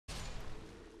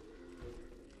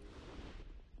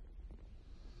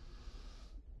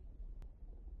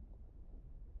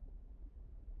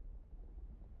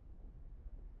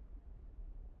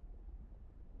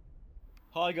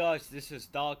Hi guys, this is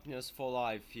Darkness for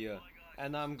Life here,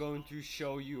 and I'm going to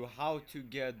show you how to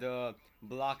get the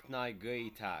Black Knight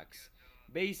greataxe.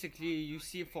 Basically, you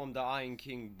see from the Iron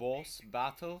King boss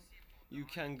battle, you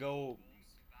can go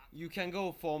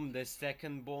from the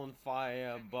second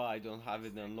bonfire, but I don't have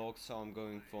it unlocked, so I'm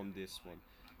going from this one.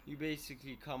 You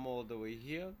basically come all the way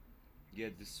here,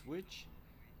 get the switch,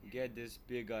 get this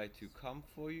big guy to come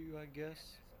for you, I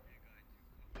guess.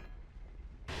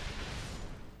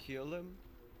 Kill him.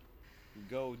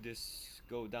 Go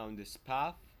down this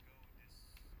path,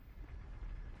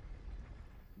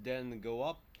 then go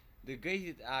up. The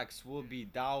gated axe will be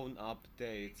down up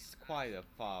there. It's quite a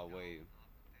far away.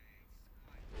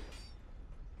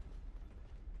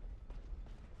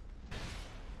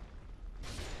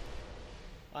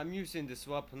 I'm using this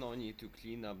weapon only to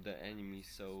clean up the enemy,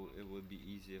 so it will be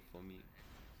easier for me.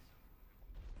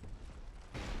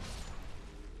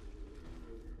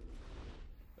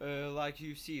 Like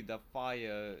you see, the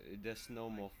fire, there's no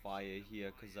more fire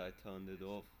here because I turned it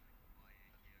off.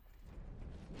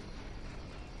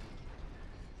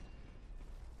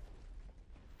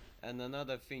 And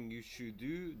another thing you should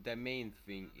do, the main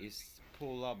thing, is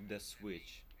pull up the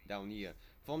switch down here.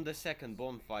 From the second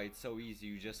bonfire, it's so easy,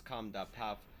 you just come that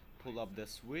path, pull up the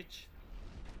switch.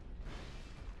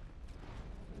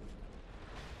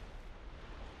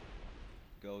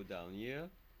 Go down here,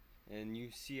 and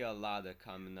you see a ladder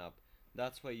coming up.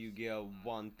 That's where you get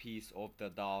one piece of the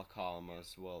dark armor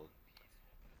as well.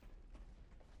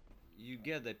 You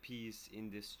get a piece in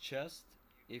this chest.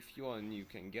 If you want, you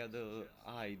can get it.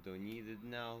 I don't need it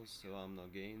now, so I'm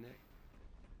not getting it.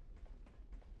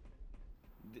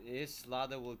 This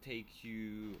ladder will take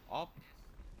you up,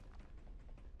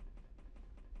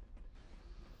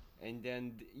 and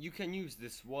then you can use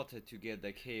this water to get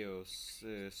the chaos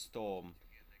storm,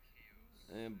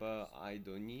 but I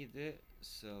don't need it,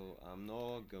 so I'm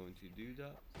not going to do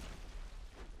that.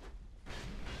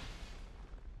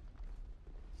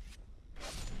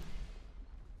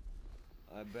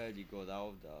 I barely got out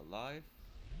of that alive.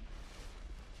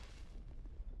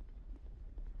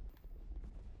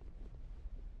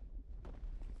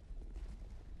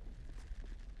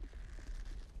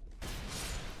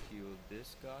 Kill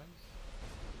this guy.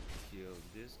 Kill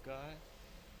this guy.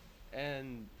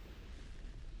 And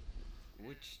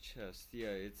which chest? Yeah,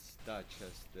 it's that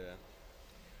chest there.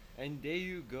 And there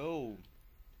you go.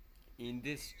 In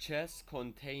this chest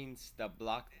contains the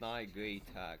Black Knight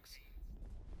greataxe.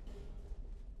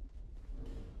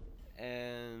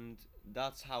 And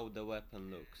that's how the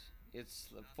weapon looks. It's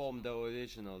from the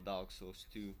original Dark Souls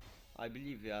 2. I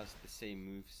believe it has the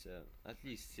same moveset, at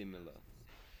least similar.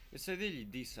 It's a really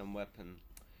decent weapon.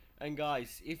 And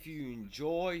guys, if you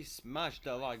enjoy, smash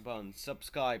the like button,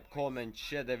 subscribe, comment,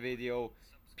 share the video.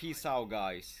 Peace out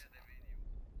guys.